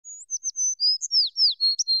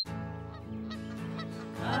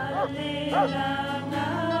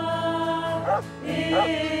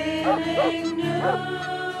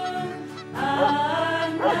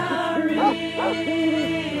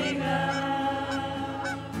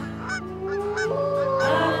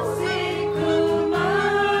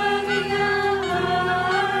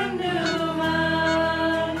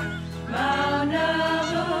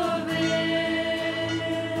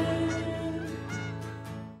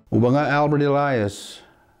Ubanga Albert Elias,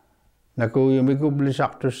 naku yumikubli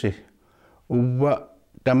saktusi, uba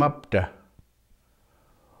tamapta,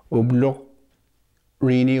 ublok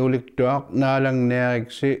Rene Oliktoak nalang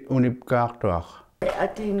nereksi unipkaaktoak.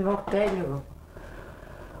 Atin ngoktailo.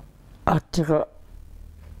 Atira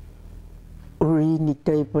Rene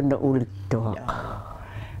tayo na Oliktoak.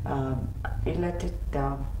 Ilatit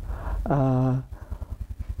daw.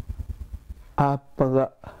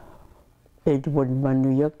 Apaga Edward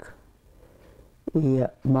Manuyak, iya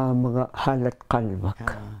mga halat kalwak.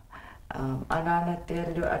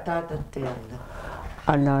 Ananatelo at atatelo.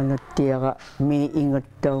 Ananatira may ingat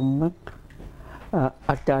daw mag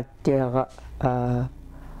atatira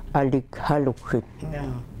alik halukit.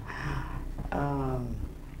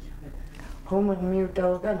 Human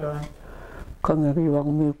mutaw galon. Kangariwang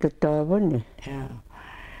mutatawan eh.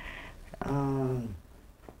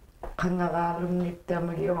 Kangaralum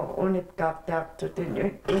nittamali unip kaktak tutin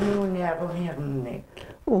inuniya ko hirnik.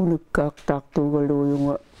 Unip kaktak tu galo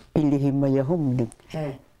yung ilihimaya humnik.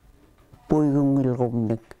 Puyong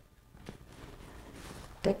ilhumnik.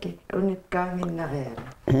 Taki unip kangin na rin.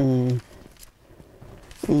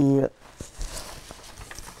 Iya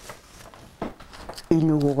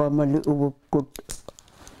inuwa mali ubukut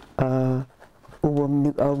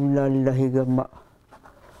ubamnik awlalahigama.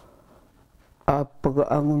 Apag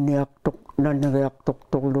ang niyaktok na nangayaktok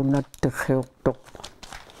toklo na tikyoktok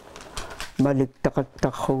maligtakat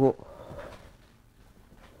ko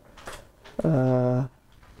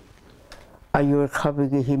ayo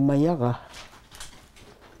kabigi himaya ka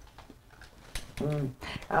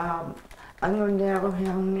ano niya ko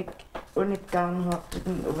yung unik kang waktu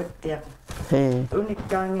ubatyak unik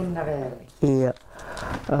kangin na rin. Iya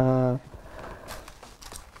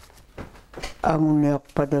ang niyak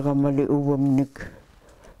padara mali uwamnik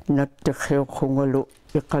natikyo ko ngalo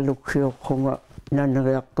ikalukyo ko nga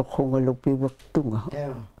nanayakto ko ngalo piwakto nga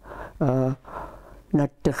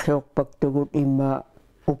natikyo pagtugot ima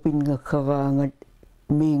upin nga karangat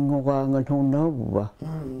mingo rangat hunawa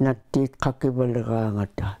natit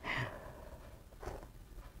kakibalarangat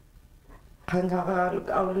kangaralog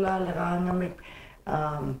awlalarangamik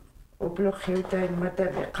ublokyo tayo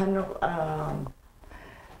matabi kanok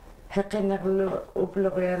Hekinarlo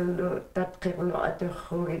uploreallo tatkirlo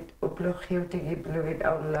atukhugit uplokhyo tigibluit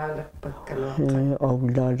awlalak pagkalok.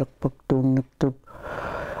 Awlalak pagtunagtut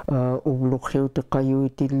ublokyo tikayo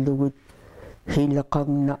itilluit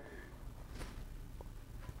hilakang na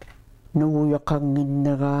nuuyakang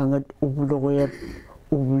ninarangat ubloreat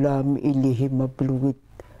ublami ilihimabluit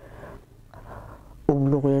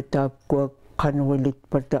ubloreat tapkuak kanwalit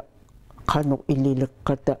pata kanok ililak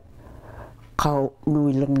kata kau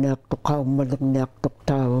nuilang naktok kau malang naktok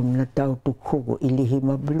tawam na tao tukhugo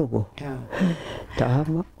ilihimablugo.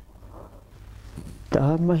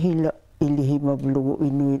 Tama hila ilihimablugo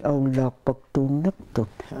inuit awlak pagtunagtot.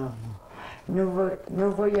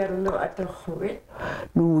 Nuvoyarlo atukhuit?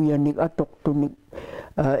 Nuyanik atok tunik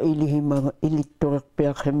ilihimang ilitorak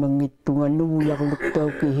piyak mangitungan nuyak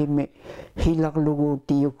luktaw kihime hilak lugo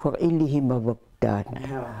tiyok kwa ilihimabagdan.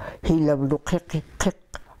 Hilab lukek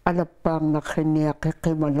alapang nakaniya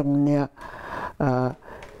kikimalang niya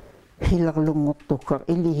hilak lungok tukak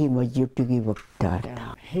ilihima jutigi bagdan.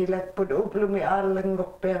 Hilak pud uplumi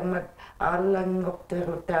alangok permat alangok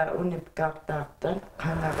teruta unip kaktaktan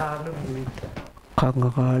kangaralog nito.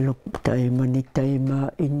 Kangaralog tayo manitay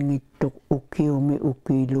maingitok ukiumi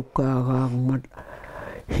ukilu karang mat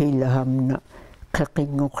hilaham na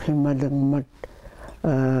kakingok himalang mat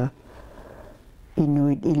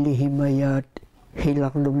inuit ilihimayat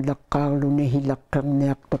hilak lumlakalo ni hilak kang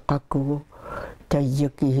niyak takaku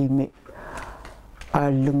tayak ihimi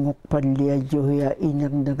alungok panliya juhya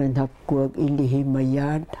inang nanganhap kuag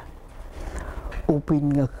ilihimayan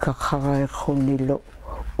upin nga kakaray ko nilo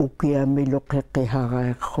ukiamilo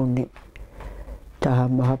kakiharay ko ni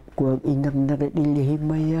tahamahap kuag inang nangan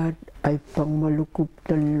ilihimayan ay pang malukup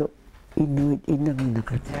talo inuit inang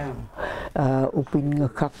nangan upin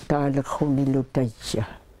nga kaktalak ko nilo tayya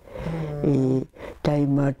tayo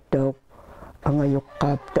matok ang ayok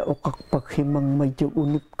kapta o kakpaghimang madyok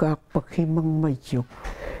unip kakpaghimang madyok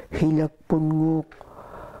hilak punngok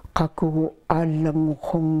kakuho alang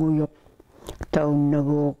kong nguyok taon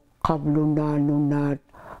nago kablunano nat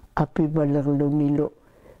api balarlo nilo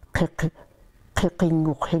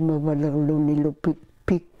kekinguk hema balarlo nilo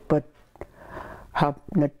pikpat hap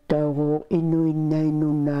natago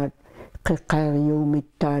inuinnainunat kekaryo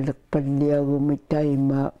mitalak paliago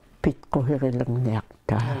mitaima pitko hirilang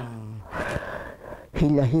nekta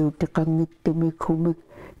hilahiu tekangitumik humik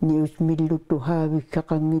nius milutu hawi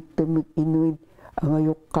kakangitumik inuin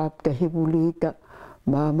angayok kapta hibulita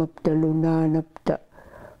mamapta lunanapta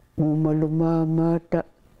umalumamata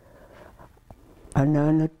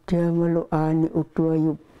ananatya malo ani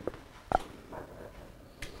utuayup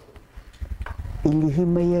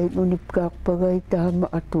ilihimayay unipkak pagay tama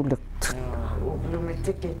atulak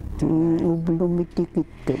ublumitikit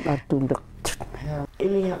atulak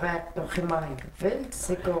iliharat no himay vel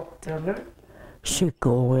sikoktono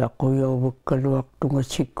sikoyak kuyaw kaluak tunga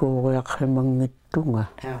sikoyak himangit tunga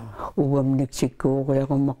ubam nik sikoyak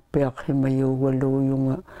makpiak himayo walo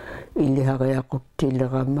yung iliharaya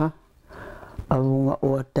kutilakama awunga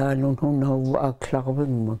uatanun hunaw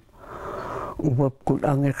aklakwing mo ubab kul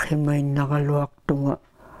angik himay nakaluak tunga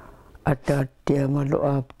atatya malo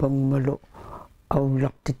apang malo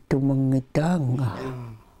awlak titumangitang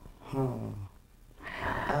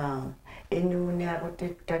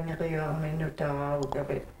Inuvialuit kanyayo minutaw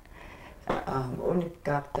gabi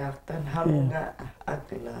unikaktaktan hamunga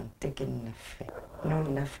aglan tikin nafe nun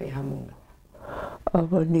nafe hamunga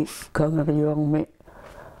abani kangayo me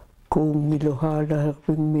kung miluhala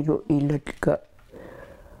haping milu ilat ka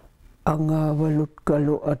ang awalut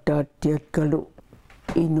kalo atatiat kalo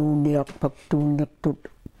inuniak pagtunak tut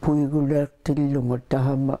puigulak tilunga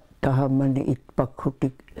tahama ni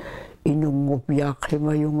itpaghutik inungubiak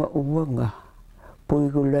himayunga uwanga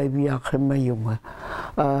puigulay biak himayunga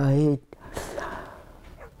ahit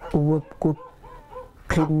uwap ko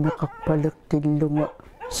kinakakpalak tilunga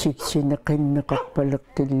siksi na kinakakpalak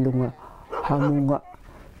tilunga hamunga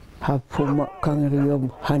hapuma kangriyom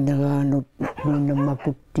hanaranot nuna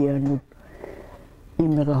maputianot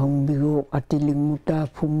imarahong bigo atiling muta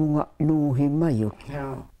pumunga nuhimayot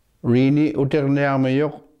Rini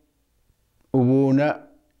uterneamayok ubuna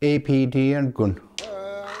APT kun.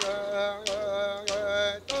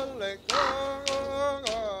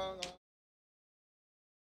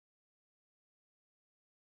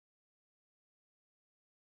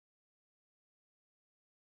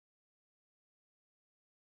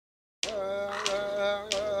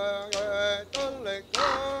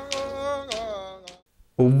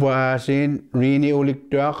 Ubahasin Rene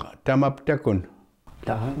Oliktoak TAMAPTA kun.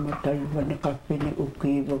 Tahama talba na kapini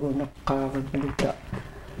uki bago nakakabalita.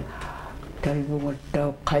 Talbo nga daw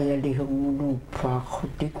kaya lihong munu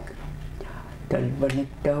pakutik. Talba na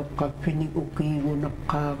daw kapini uki bago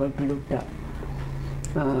nakakabalita.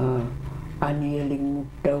 Aniyaling mo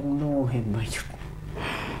daw nuhimayot.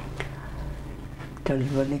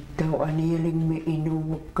 Talba na daw aniyaling may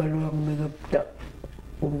inuwag kaluang megapta.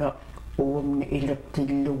 Uwam ni ilat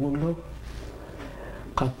tilugulo.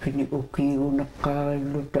 Kapini uki bago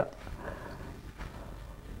nakakabalita.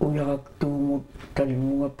 Uyak tumut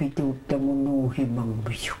talmunga pituta munuhimang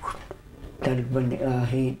bisukot. Talba ni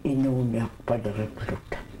ahit inunak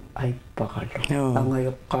padaragluta. Ay pakalo.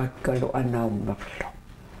 Angayok kat kalo anaw maklo.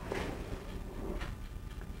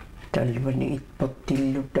 Talba ni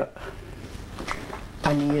itpagtiluta.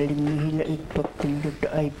 Aniyaling mihila itpagtiluta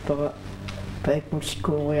ay paka.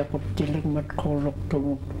 Paipusko kaya kutiling matkolok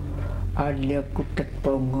tumut. Aliak kutat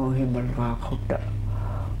panguhimal kakuta.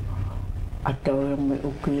 Atau yang may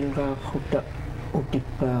ukil ka kuta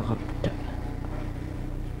utipakapta.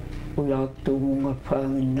 Uyak tumunga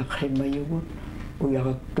pangin na kimayugot.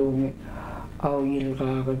 Uyak tungi awil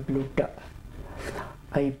ka kagluta.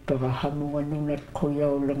 Ay pakahamungan nunat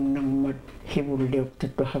kuyaw lang ng hibulyaw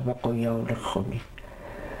tito haba kuyaw lang kuni.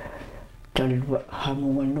 Talba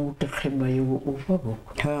hamungan nutak kimayugot upabok.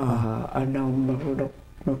 Anaw marulok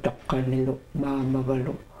nutak kanilo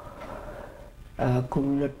mamagalo.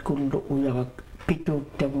 Kulat kulo uyak pitut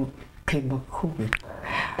tamu kimakhubi.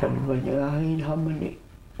 Talba niya ahin hamani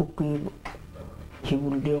uki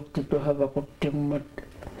hibuldiok tito habakot timat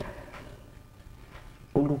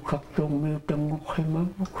ulukak tong miutang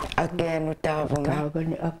ukimabuk. Aken utawang Kaga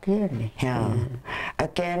ni aken ni.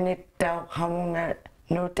 Aken itaw hamunga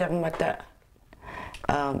nutang mata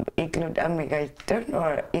iklud amigaiton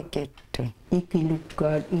or ikitun.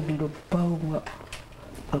 Ikilukan iglud pao nga.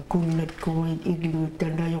 Akulat ko ay iglud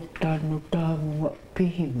tanayok tano tamo nga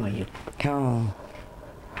pihimayot.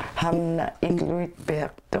 Hamna iglud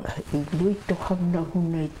pekto. Iglud to hamna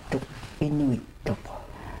hunay to inuit to.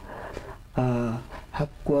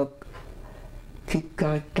 Hapkwag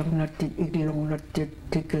kikatang natin iglong natin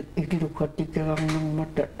iglug katikarang ng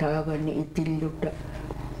matataga ni itilog na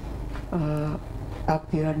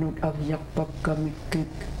Akianut agyak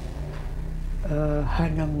pagkamikik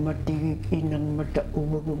hanang matigik inang mata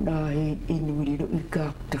umagun ahit inuilo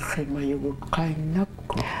ikak takimayugot kainak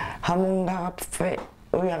ko. Hamong nakapfe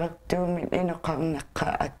uyarak tumin inokang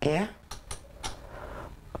naka akya?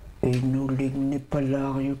 Inuling ni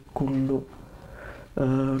palayot kulo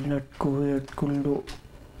natkuyat kulo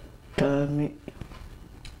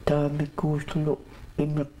tami kuslo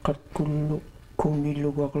imekat kulo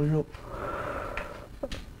kunilugaklo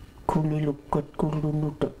kunilukat kulo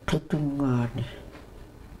nutak kitungani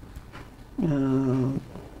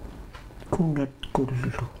kunat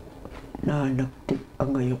kulo nanaktik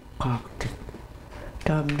ang ayok kaktik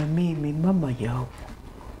tam na mimi mamayaw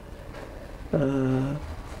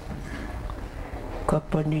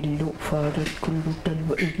kapanilo farat kulo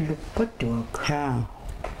talwa iglok patuag Ha.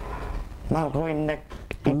 Maruin na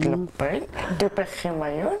iglok pa rin?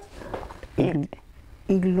 Dupakimayon?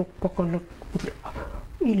 iglok pa kalak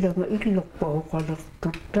ilang iglok pa ako kalak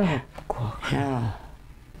tutap ko Ha.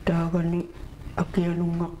 Dagani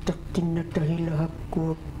akianong ngaktak tinatahilahap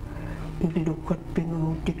ko iglok at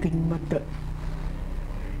pingahutikin mata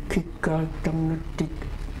kikatang natik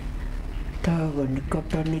Tagan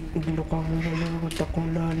kapanit iglok ang nalungot ako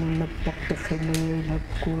lanong nagpaktakimayalap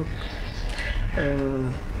ko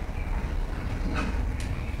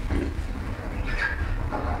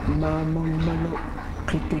mamang malo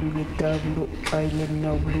kitingitablo aylan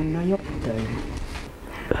nawlo nayok tayo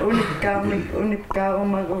Unip ka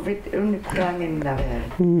umaguvit, unip kangin na rin.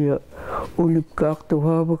 iya ulip ka akto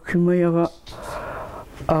habak si mayaka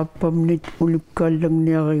apam nit ulip ka lang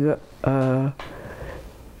niya kaya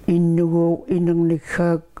inugo inang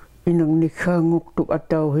nikhangok tu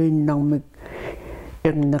atawhin ng mig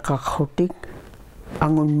yang nakakhutik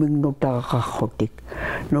angon mig no takakhutik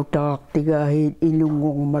no takaktigahin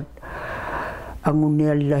inungong mat angon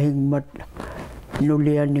niya lahing mat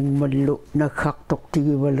nulianing madlo nakhaktok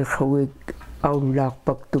tigi walakawig aulak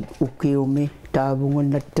pagtug ukiumi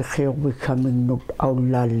tabungan at tikhiyowi kaming not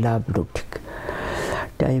aulalablutik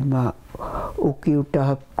dahil ma ukiw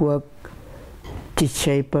tahap kuwag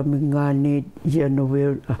Tisay pa minganit,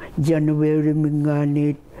 January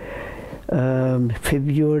minganit,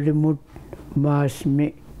 February mo, March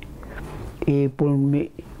mi, April mi,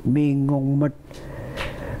 mingong mat,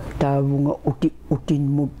 tabo nga utin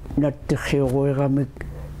mo natikhiyoy kami,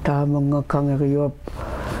 tamang nga kangariyop,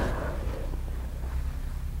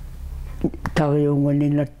 tayo nga ni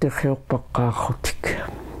natikhiyok pagkakutik.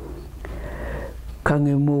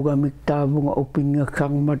 Kangimu kami tabo nga upin nga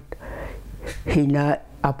kang mat, hina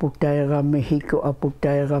aputay kami hiko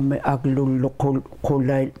aputay kami aglulo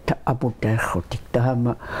kulay ta aputay khotik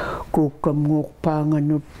tama kukam ngok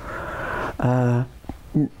panganut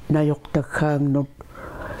nayok takhang not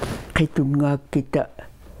kitun nga kita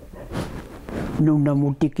nung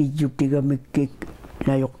namutiki juti kami kik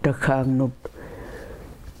nayok takhang not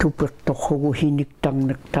tupek tokho hinik tang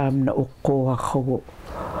naktam na ukko ako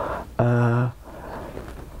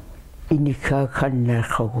inikhakan na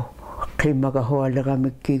ako Kimagahuala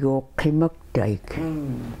kami kigo kimakdaik.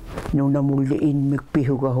 Nung namuliin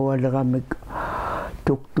mikpihu gahuala kami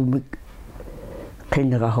tuktumik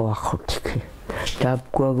kinagahuwa kotik. Tap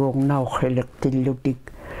ko agong naukhilak tilutik.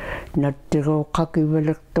 Natiro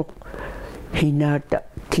kakiwalaktok hinata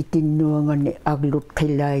kitinuangan ni aglut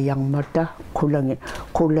kilayang mata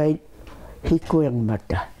kulay hiko yang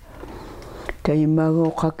mata. Tayo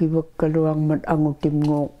mago kakiwagkaluang man angutim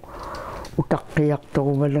ngo utak kayak to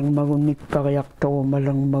malang magunik pa kayak to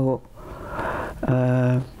malang mago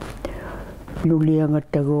luliang at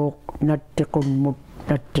tagok natikon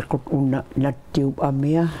una natiub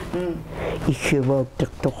amia ikibaw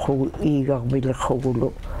tiktok ko igak bilak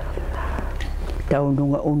hulo tao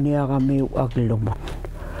nga unia kami aglumot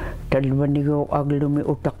talwa nigo aglumi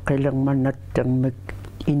utak kailang manatang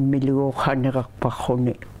inmiligo kanakak pa ko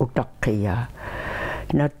ni utak kaya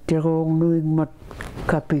natirong nuing mat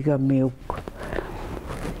kapi kamiuk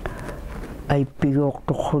ay pigok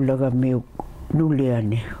to khula kamiuk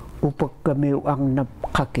nuliani upak kamiuk ang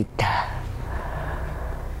napakakita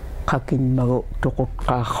kakin mago tukot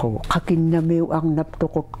kakho kakin namiuk ang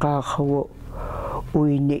naptukot kakho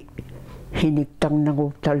uini hiniktang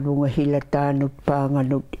nang talbunga hilatanut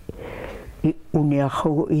panganut unia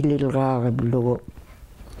ko ililgagablo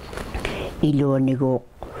ilonigo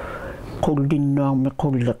kuldin nang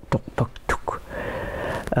makulak tukpaktuk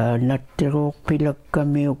natiro pilag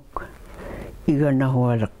kamiuk iga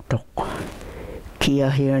nahualak tok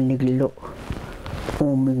kiyahiya niglo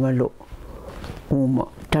umingalo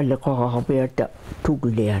talako kakapiyata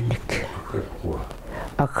tuglianik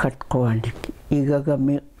akat kuanik iga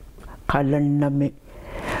kami kalan nami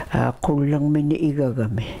Kulang mini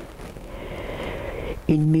igagami.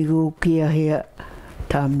 Inmigu kiahia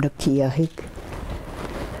tamna kiahik.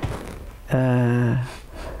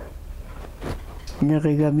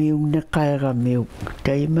 Narigamiung nakairamiung.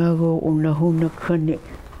 Taimago unahunakhani.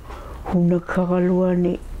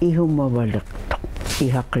 Hunakakaluani ihumawalakto.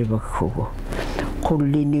 Ihakribakugo.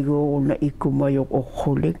 Kullinigo una ikumayok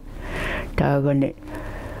okulik. Tagani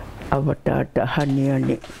abatata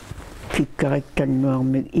haniani. Kikaritan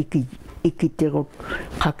nuang ikitirot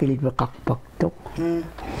kakilbakakpaktok.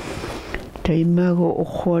 Taimago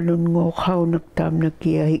okuanun ngo kaunak tamna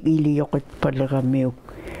kiahik iliyokit palagamiuk.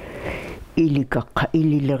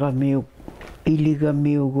 Ililagamiuk.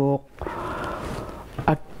 Iligamiugok.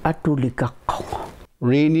 Atulikakko.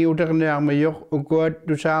 Rene uternearmayok ukuat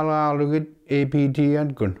tusaaraalugit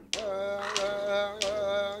APT-an kun.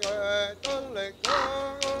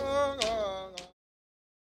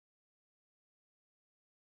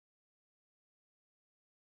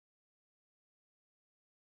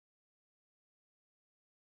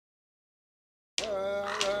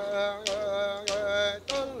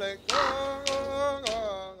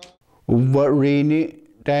 Uwa Rene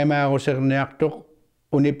taimaarusерniartoq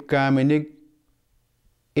unipkaaminik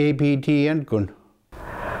APT-an kun.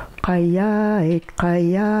 Kayait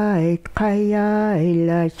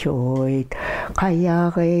la choit.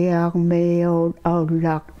 Kayareak meod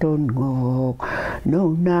aulakton ngok.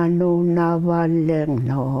 Nuna valeng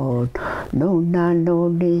not. Nuna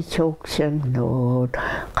ni sokseng not.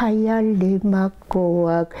 Kaya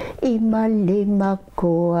limakoak,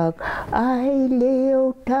 imalimakoak. Ay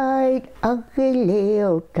leotay,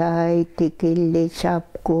 agileotay.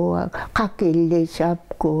 Tikilisap koak, kakilisap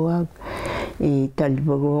koak.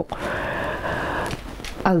 Talbagok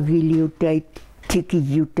agiliutay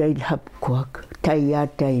tikiyutay hapkuak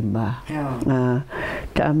tayatay ma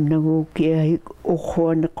tam nangukiahik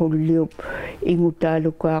ukuan kuliup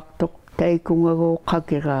ingutalukaktok tay kungago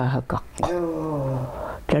kakirahakak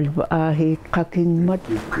talba ahit kaking mat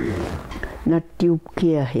natiup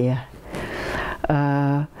kiahya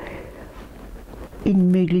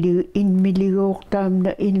inmiligok tam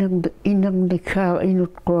na inang likha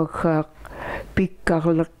inut kuakak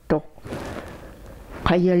pikkarlaktok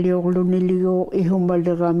kayalioklu niligok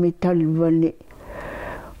ihumaligami talvani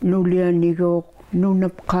nulianigok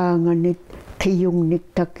nunapkaanganit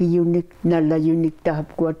kiyungnik takiyunik nalayunik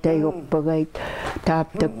tahapkua taygok pagait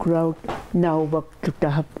TAMAPTA crowd naubak tu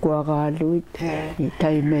tahapkua galuit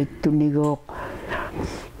taymait tunigok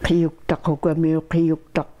kiyuk takukami kiyuk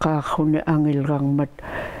takkakune angil rangmat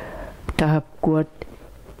tahapkuat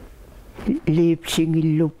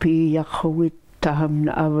lipsingillupi yakhawit taham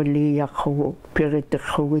na awali yakhaw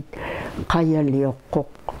piritakawit kaya liokok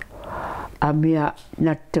amia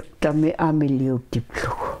natiktami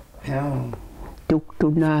amiliutiplo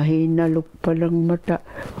tuktu nahi nalukpalang mata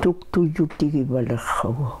tuktu yutigi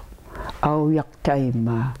balakhaw aw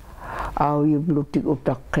yaktayma aw yublutik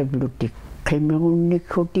utak keblutik kemerun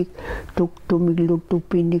nikhotik tuktu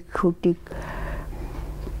miglutupi nikhotik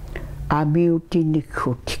amiuti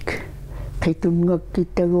nikhotik Kitun nga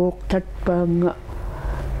kita goktat pa nga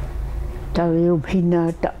tayo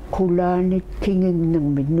hinata kulanit kinging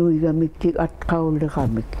ng minuy gamik at kaula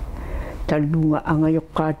gamik. Talbo nga angayok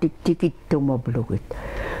katik tikit tumablugit.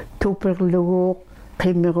 Tuperlugok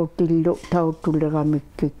kimerotilo tao tula gamik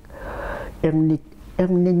kik.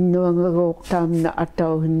 Ang ninyo ang agok tam na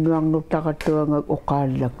ataw hinuang nutakatuwa nga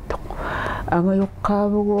ukalak tok. Angayok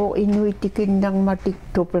kabugok inuitikin ng matik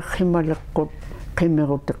tuper himalakot.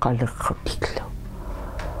 Kimerote kalakatiklo.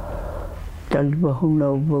 Talba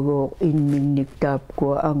hunaw bago inminik tap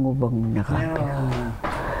ko ang ubang nakapi.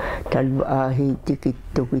 Talba ahi tikit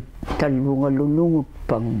tukit talbo nga lulungot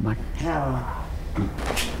pang man.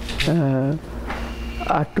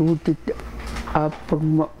 Atutit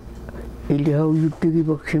apang ilihaw yutigi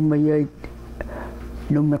baksimayait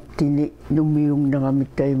numaktini numiyong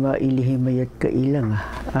nangamitay mailihimayat kailang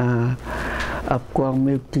Apko ang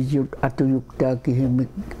may tiyut atuyuk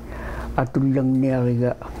takihimik atulang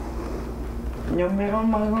niyariga. Yung meron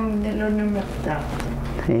mga nilo numekta.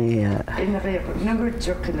 Iya. Inareko,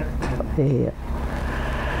 nagutso kilakta. Iya.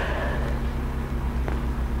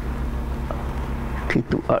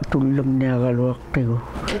 Kitu atulang niyagalwak tayo.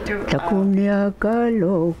 Takunya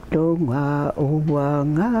kalok tonga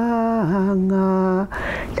uwanga nga.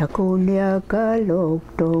 Takunya kalok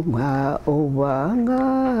tonga uwanga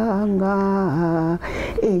nga.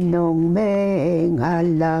 Inong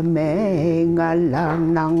mengalang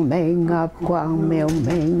nang mengap kwang mew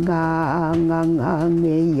mengang ang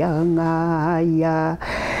iya ngaya.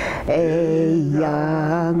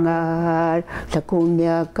 Eyanga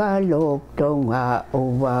takunya kalok tonga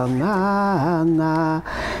uwanganga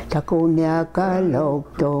takunya kalok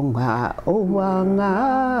tonga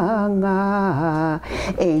uwanganga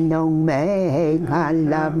inong menga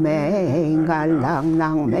la menga lang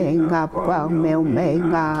nang menga pang meo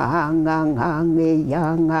menga ngang ngang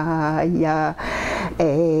yanga ya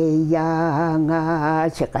eyanga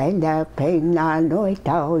sẽ là phim na nói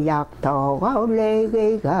tao giặc tao áo lê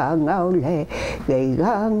gây gà ngao lê gây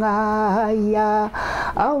gà nga ya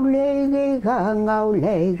áo lê gây gà ngao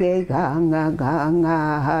lê gây gà nga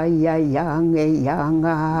ya ya nghe ya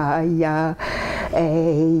nga ya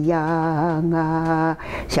eyanga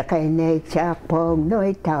sẽ này chắc phong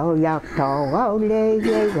nói tao giặc tao áo lê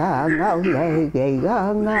gây gà ngao lê gây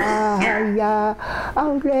gà nga ya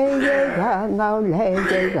áo lê gây gà ngao lê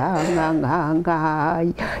gây gà nga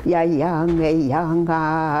ya ya nghe ya nga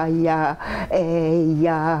ya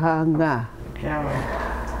ya nga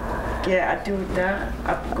ke atuta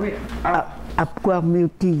apkwa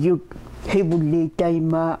miutiyuk hibuli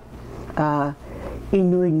taima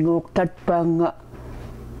inuingok tatpanga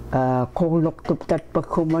kolok tup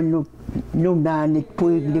tatpakumanu nunanit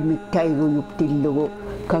puig limik taygo yuk tillugo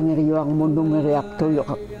kangeriwang mo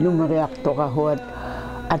numeriakto kahuat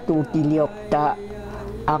atutiliokta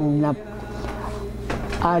ang nap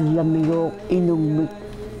alamiyok inumik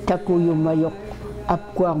takuyumayok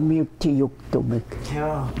apkwang miutiyuk tumik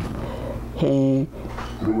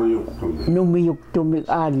numiyuk tumik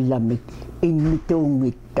alamik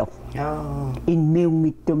inmitungit to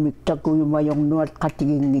inmiungit tumik takuyumayong nuat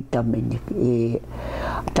katingit taminik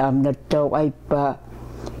tam na to ay pa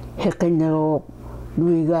hekinarok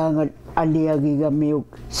nuigangat aliagi gamiuk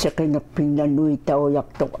sekinak pinanui tao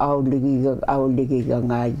yaktok auligi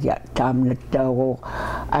ngaya tam na tao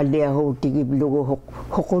aliaho tigib lugo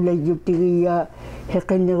hokulay yung tigiya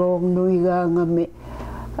hekinarok nuigangami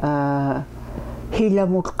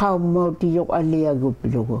hilamot kaumau tiyok aliagub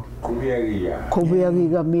lugo kubiagi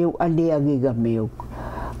gamiuk aliagi gamiuk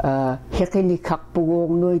hekinik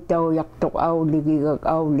hakpugong nui tao yaktok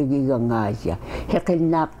auligi ngaya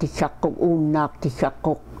hekinak tisakok unak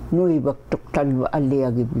tisakok nui baktok talwa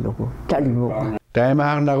aliagi lugo talwa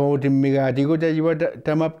Taimahang nakutin migati ko tayo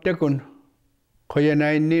tamapta kun kaya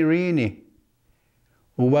na ni Rini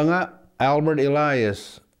uba nga Albert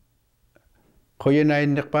Elias kaya na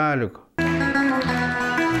nakpalog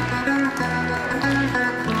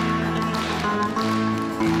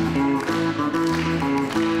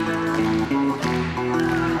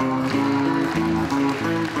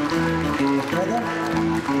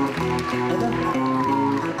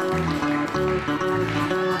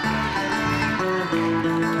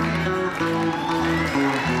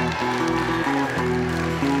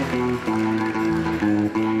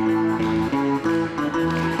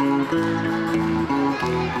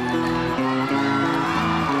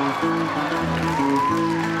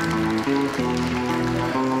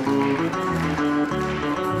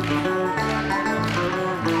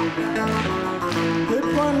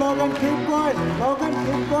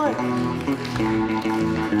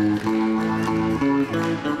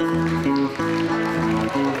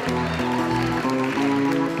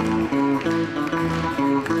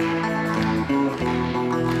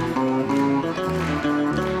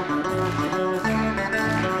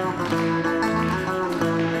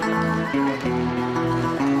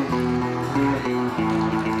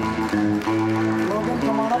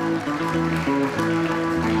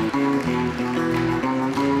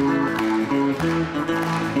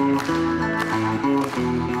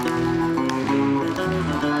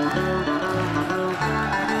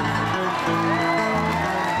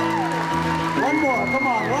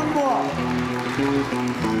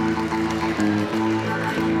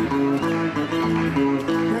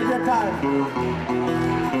Take your time.